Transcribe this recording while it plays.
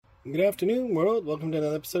Good afternoon, world. Welcome to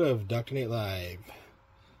another episode of Dr. Nate Live.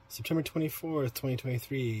 September 24th,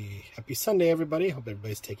 2023. Happy Sunday, everybody. Hope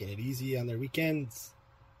everybody's taking it easy on their weekends.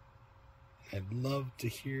 I'd love to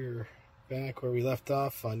hear back where we left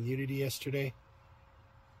off on Unity yesterday.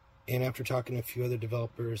 And after talking to a few other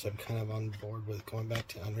developers, I'm kind of on board with going back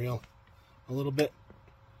to Unreal a little bit.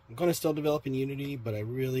 I'm going to still develop in Unity, but I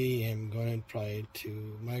really am going to try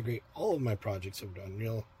to migrate all of my projects over to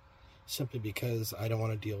Unreal, simply because I don't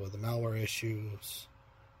want to deal with the malware issues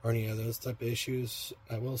or any of those type of issues.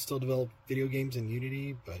 I will still develop video games in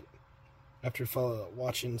Unity, but after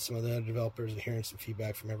watching some of the other developers and hearing some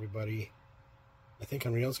feedback from everybody, I think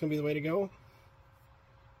Unreal is going to be the way to go.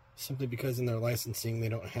 Simply because in their licensing, they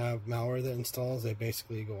don't have malware that installs. They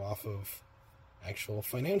basically go off of actual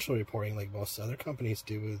financial reporting like most other companies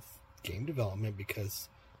do with game development, because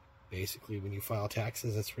basically when you file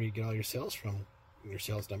taxes, that's where you get all your sales from. Your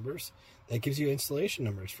sales numbers. That gives you installation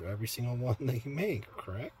numbers for every single one that you make,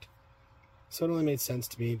 correct? So it only made sense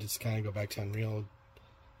to me to just kind of go back to Unreal.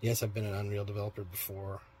 Yes, I've been an Unreal developer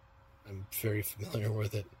before. I'm very familiar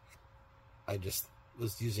with it. I just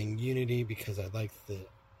was using Unity because I like the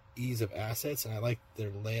ease of assets, and I like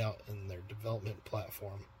their layout and their development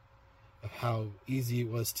platform of how easy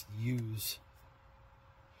it was to use.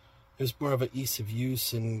 There's more of an ease of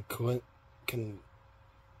use and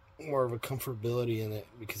more of a comfortability in it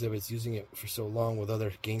because I was using it for so long with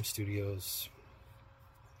other game studios.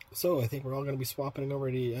 So I think we're all going to be swapping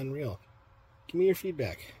over to Unreal. Give me your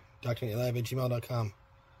feedback. DoctorNateLive@gmail.com.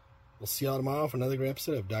 We'll see y'all tomorrow for another great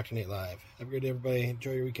episode of Dr. Nate Live. Have a great day, everybody.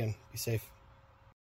 Enjoy your weekend. Be safe.